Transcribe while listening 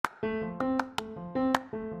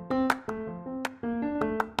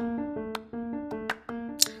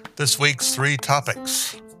This week's three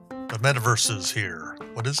topics. The Metaverse is here.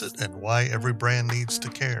 What is it and why every brand needs to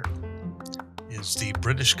care? Is the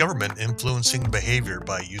British government influencing behavior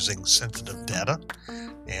by using sensitive data?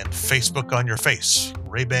 And Facebook on your face.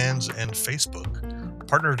 Ray-Bans and Facebook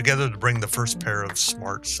partner together to bring the first pair of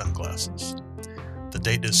smart sunglasses. The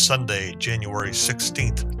date is Sunday, January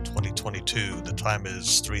 16th, 2022. The time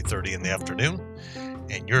is 3:30 in the afternoon.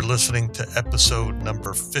 And you're listening to episode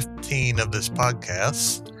number 15 of this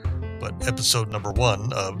podcast, but episode number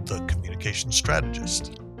 1 of The Communication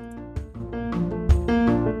Strategist.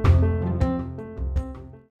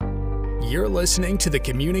 You're listening to The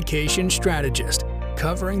Communication Strategist,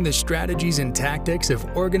 covering the strategies and tactics of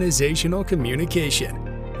organizational communication.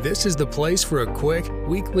 This is the place for a quick,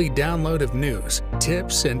 weekly download of news,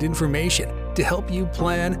 tips, and information to help you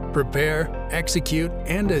plan, prepare, execute,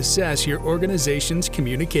 and assess your organization's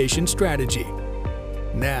communication strategy.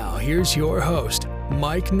 Now, here's your host,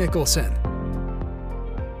 Mike Nicholson.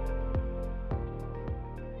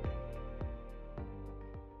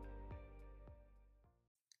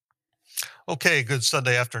 Okay, good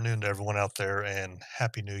Sunday afternoon to everyone out there, and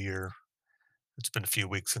Happy New Year. It's been a few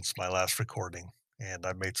weeks since my last recording, and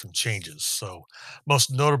I made some changes. So,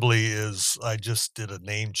 most notably is I just did a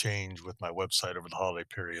name change with my website over the holiday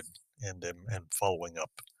period, and following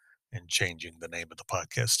up and changing the name of the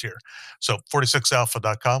podcast here. So,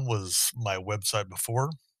 46alpha.com was my website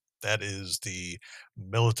before. That is the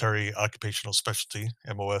military occupational specialty,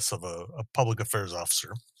 MOS, of a public affairs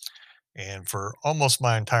officer. And for almost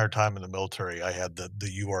my entire time in the military, I had the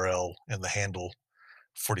URL and the handle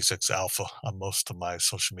 46 Alpha on most of my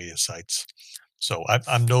social media sites. So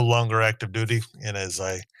I'm no longer active duty. And as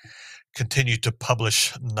I continue to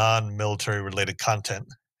publish non-military related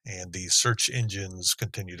content and the search engines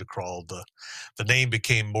continue to crawl, the name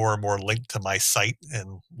became more and more linked to my site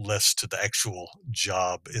and less to the actual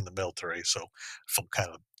job in the military. So I felt kind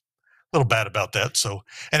of little bad about that. So,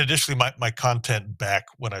 and additionally, my content back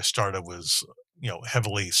when I started was,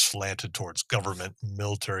 heavily slanted towards government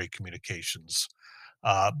military communications,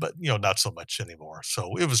 but, not so much anymore.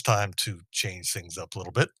 So it was time to change things up a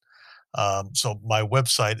little bit. So my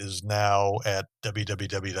website is now at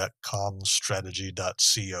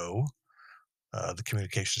www.comstrategy.co, the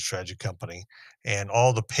communication strategy company, and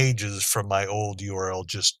all the pages from my old URL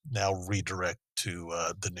just now redirect to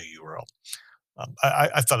the new URL.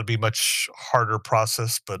 I thought it'd be a much harder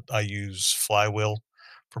process, but I use Flywheel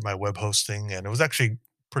for my web hosting, and it was actually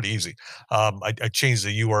pretty easy. I changed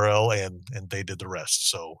the URL, and they did the rest.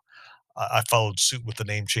 So I followed suit with the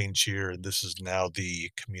name change here, and this is now the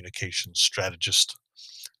Communication Strategist.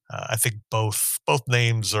 I think both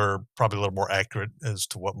names are probably a little more accurate as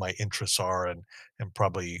to what my interests are, and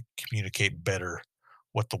probably communicate better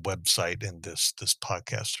what the website and this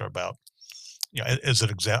podcast are about. As an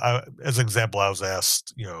example, I was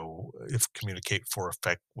asked, if communicate for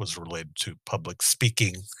effect was related to public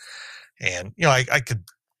speaking, and I could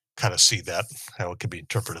kind of see that how it could be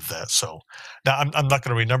interpreted that. So now I'm not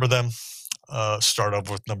going to renumber them. Start off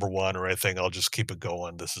with number 1 or anything. I'll just keep it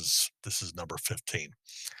going. This is number 15.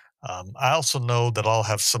 I also know that I'll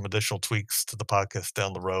have some additional tweaks to the podcast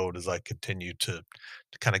down the road as I continue to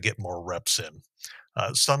kind of get more reps in.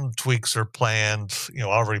 Some tweaks are planned,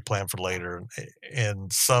 already planned for later,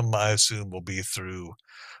 and some I assume will be through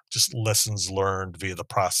just lessons learned via the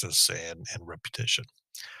process and repetition.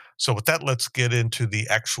 So with that, let's get into the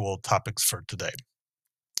actual topics for today.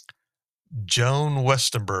 Joan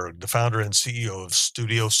Westenberg, the founder and CEO of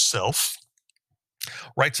Studio Self,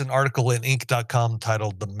 writes an article in Inc.com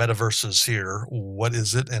titled "The Metaverse is Here. What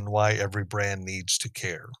is it and why every brand needs to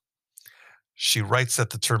care?" She writes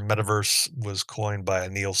that the term metaverse was coined by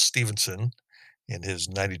Neil Stephenson in his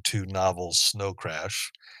 92 novel Snow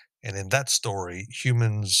Crash. And in that story,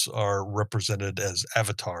 humans are represented as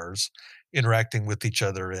avatars interacting with each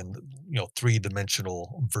other in,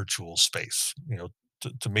 three-dimensional virtual space.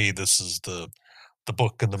 To me, this is the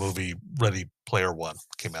book and the movie Ready Player One,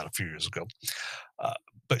 came out a few years ago.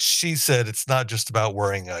 But she said it's not just about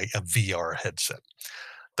wearing a VR headset.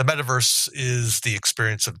 The metaverse is the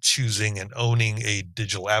experience of choosing and owning a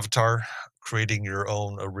digital avatar, creating your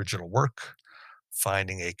own original work,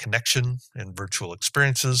 finding a connection in virtual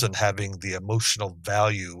experiences, and having the emotional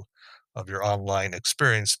value of your online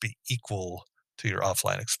experience be equal to your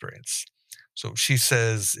offline experience. So she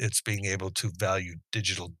says it's being able to value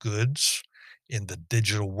digital goods in the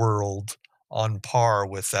digital world on par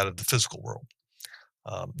with that of the physical world.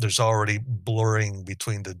 There's already blurring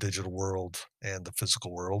between the digital world and the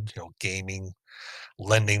physical world, gaming,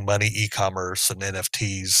 lending money, e-commerce, and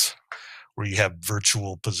NFTs, where you have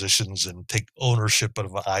virtual positions and take ownership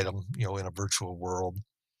of an item, in a virtual world.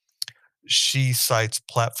 She cites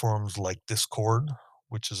platforms like Discord,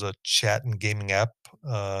 which is a chat and gaming app.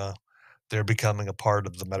 Uh, they're becoming a part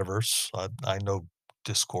of the metaverse. I know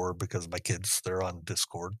Discord because my kids, they're on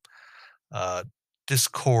Discord. Uh,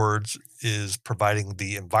 Discord is providing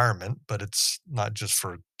the environment, but it's not just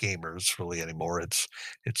for gamers really anymore. It's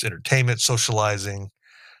entertainment, socializing,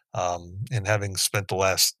 and having spent the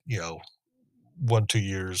last 1 2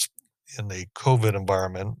 years in a COVID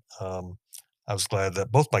environment, I was glad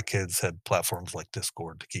that both my kids had platforms like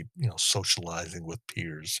Discord to keep socializing with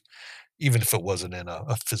peers, even if it wasn't in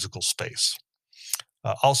a physical space.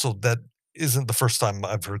 Also, that isn't the first time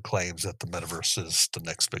I've heard claims that the metaverse is the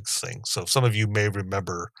next big thing. So some of you may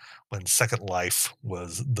remember when Second Life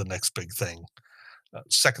was the next big thing.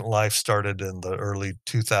 Second Life started in the early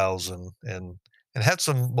 2000 and had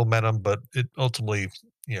some momentum, but it ultimately,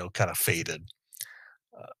 kind of faded.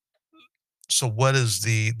 Uh, so what is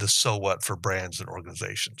the so what for brands and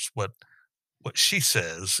organizations? What she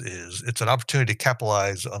says is it's an opportunity to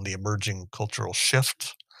capitalize on the emerging cultural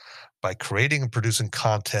shift by creating and producing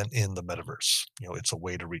content in the metaverse. It's a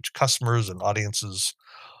way to reach customers and audiences.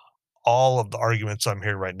 All of the arguments I'm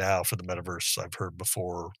hearing right now for the metaverse, I've heard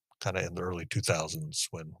before, kind of in the early 2000s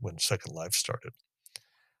when Second Life started.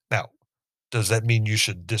 Now, does that mean you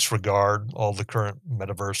should disregard all the current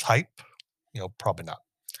metaverse hype? Probably not.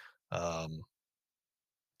 Um,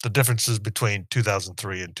 the differences between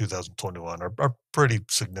 2003 and 2021 are pretty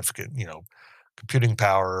significant. Computing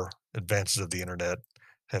power, advances of the internet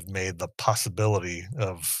have made the possibility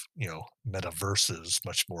of metaverses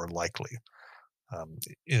much more likely.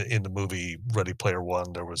 In the movie Ready Player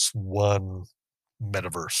One, there was one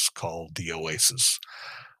metaverse called the Oasis.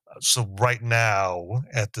 So right now,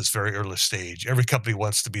 at this very early stage, every company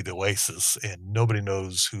wants to be the Oasis, and nobody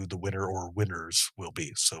knows who the winner or winners will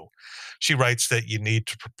be. So she writes that you need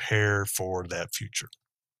to prepare for that future.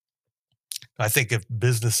 I think if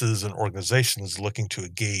businesses and organizations looking to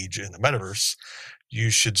engage in the metaverse, you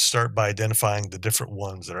should start by identifying the different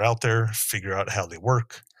ones that are out there, figure out how they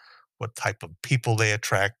work, what type of people they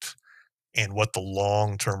attract, and what the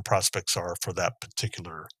long-term prospects are for that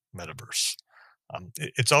particular metaverse.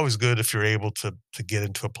 It's always good if you're able to get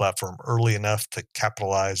into a platform early enough to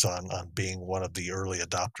capitalize on being one of the early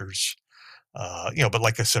adopters. But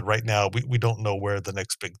like I said, right now we don't know where the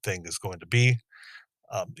next big thing is going to be.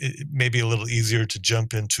 It may be a little easier to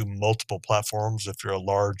jump into multiple platforms if you're a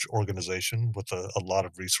large organization with a lot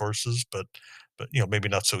of resources, but maybe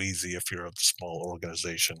not so easy if you're a small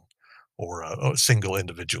organization or a single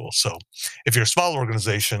individual. So if you're a small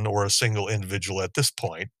organization or a single individual at this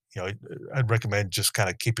point, I'd recommend just kind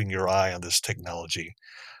of keeping your eye on this technology,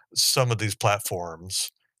 some of these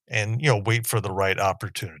platforms, and wait for the right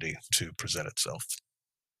opportunity to present itself.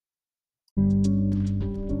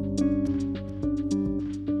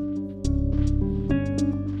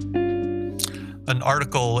 An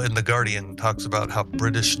article in The Guardian talks about how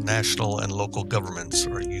British national and local governments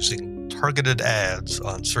are using targeted ads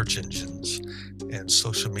on search engines and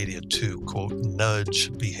social media to, quote,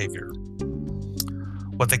 nudge behavior.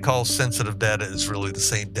 What they call sensitive data is really the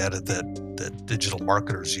same data that digital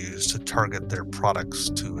marketers use to target their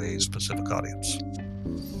products to a specific audience.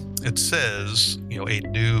 It says, a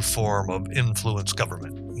new form of influence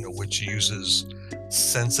government, which uses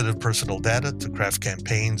sensitive personal data to craft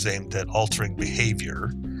campaigns aimed at altering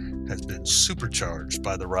behavior, has been supercharged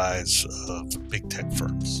by the rise of big tech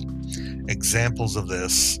firms. Examples of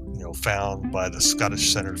this, found by the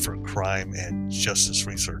Scottish Centre for Crime and Justice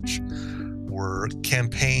Research, were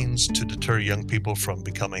campaigns to deter young people from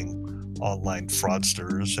becoming online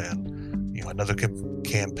fraudsters, and another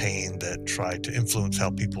campaign that tried to influence how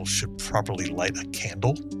people should properly light a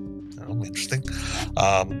candle. Interesting.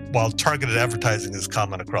 While targeted advertising is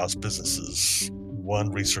common across businesses,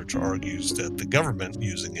 one researcher argues that the government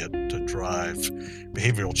using it to drive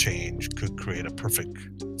behavioral change could create a perfect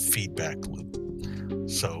feedback loop.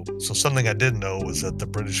 So something I didn't know was that the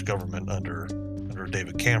British government under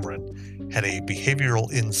David Cameron had a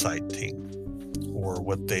behavioral insight team, or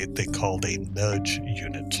what they called a nudge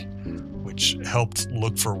unit, which helped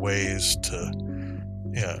look for ways to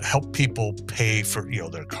help people pay for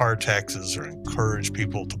their car taxes or encourage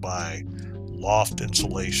people to buy loft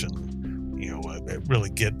insulation. Really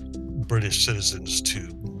get British citizens to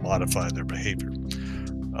modify their behavior.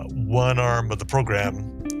 One arm of the program,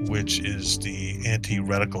 which is the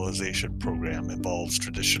anti-radicalization program, involves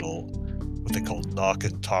traditional what they call knock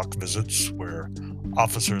and talk visits, where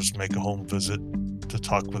Officers make a home visit to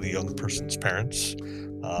talk with a young person's parents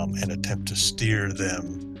and attempt to steer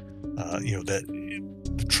them, that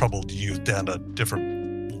the troubled youth down a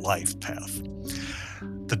different life path.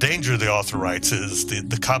 The danger, the author writes, is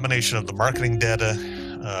the combination of the marketing data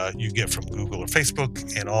you get from Google or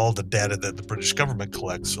Facebook and all the data that the British government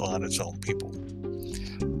collects on its own people.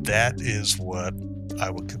 That is what I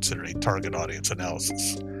would consider a target audience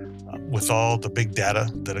analysis. With all the big data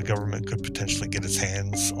that a government could potentially get its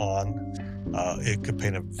hands on, it could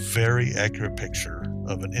paint a very accurate picture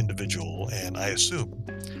of an individual and, I assume,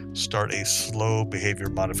 start a slow behavior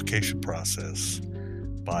modification process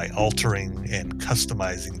by altering and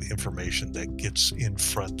customizing the information that gets in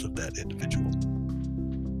front of that individual.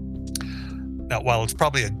 Now, while it's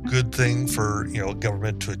probably a good thing for a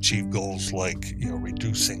government to achieve goals like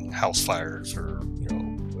reducing house fires or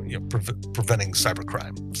preventing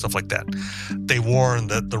cybercrime, stuff like that, they warn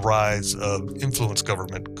that the rise of influence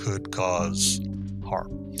government could cause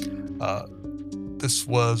harm. This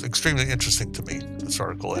was extremely interesting to me, this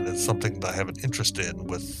article, and it's something that I have an interest in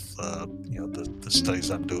with the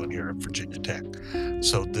studies I'm doing here at Virginia Tech.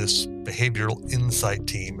 So this behavioral insight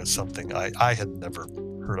team is something I had never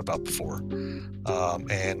heard about before,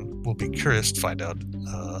 and we'll be curious to find out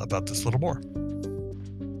about this a little more.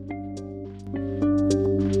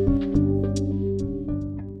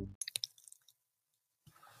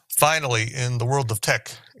 Finally, in the world of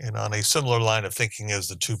tech, and on a similar line of thinking as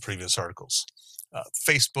the two previous articles,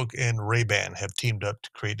 Facebook and Ray-Ban have teamed up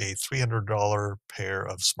to create a $300 pair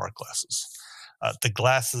of smart glasses. The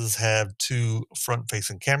glasses have two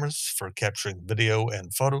front-facing cameras for capturing video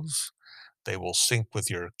and photos. They will sync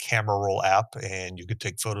with your camera roll app, and you can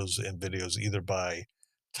take photos and videos either by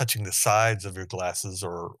touching the sides of your glasses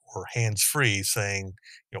or hands-free saying,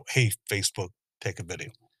 hey, Facebook, take a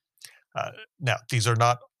video. Now, these are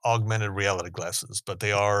not augmented reality glasses, but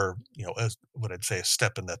they are, what I'd say, a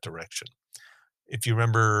step in that direction. If you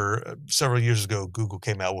remember, several years ago, Google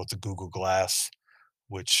came out with the Google Glass,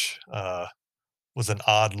 which was an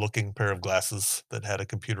odd-looking pair of glasses that had a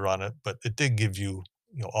computer on it, but it did give you,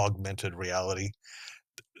 augmented reality.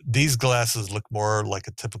 These glasses look more like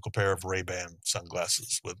a typical pair of Ray-Ban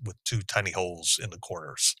sunglasses with two tiny holes in the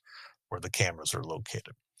corners where the cameras are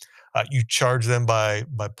located. You charge them by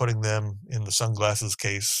putting them in the sunglasses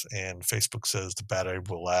case, and Facebook says the battery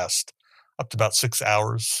will last up to about 6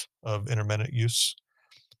 hours of intermittent use.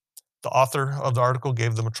 The author of the article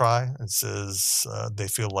gave them a try and says they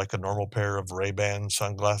feel like a normal pair of Ray-Ban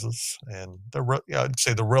sunglasses, and I'd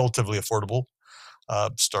say they're relatively affordable,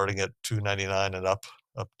 starting at $299 and up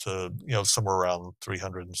to somewhere around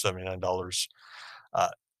 $379.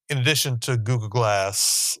 In addition to Google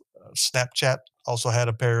Glass, Snapchat also had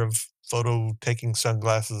a pair of photo-taking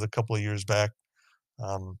sunglasses a couple of years back.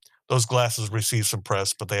 Those glasses received some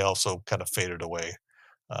press, but they also kind of faded away.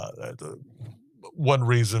 One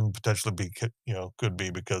reason potentially could be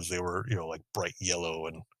because they were like bright yellow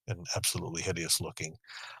and absolutely hideous looking.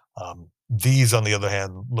 These, on the other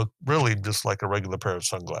hand, look really just like a regular pair of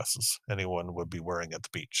sunglasses anyone would be wearing at the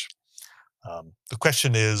beach. The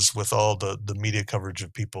question is, with all the media coverage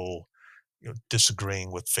of people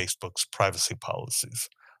disagreeing with Facebook's privacy policies,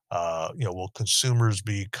 will consumers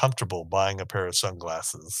be comfortable buying a pair of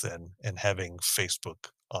sunglasses and having Facebook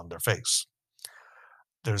on their face?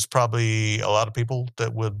 There's probably a lot of people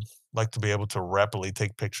that would like to be able to rapidly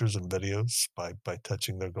take pictures and videos by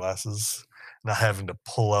touching their glasses, not having to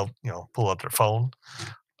pull out their phone.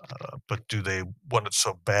 But do they want it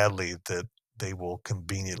so badly that they will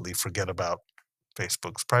conveniently forget about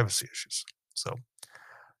Facebook's privacy issues? So,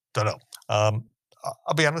 don't know. I'll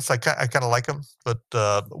be honest, I kind of like them, but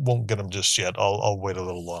won't get them just yet. I'll wait a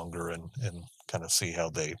little longer and kind of see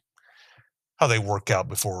how they work out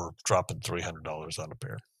before dropping $300 on a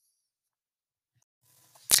pair.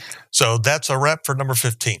 So that's a wrap for number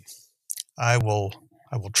 15. I will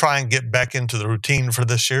try and get back into the routine for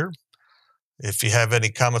this year. If you have any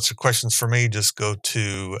comments or questions for me, just go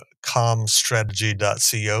to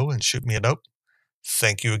comstrategy.co and shoot me a note.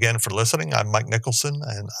 Thank you again for listening. I'm Mike Nicholson,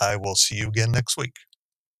 and I will see you again next week.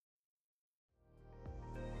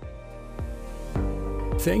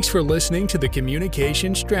 Thanks for listening to The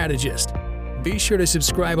Communication Strategist. Be sure to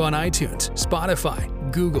subscribe on iTunes,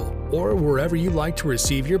 Spotify, Google, or wherever you like to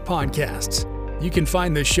receive your podcasts. You can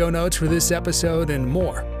find the show notes for this episode and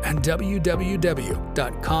more at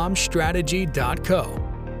www.comstrategy.co.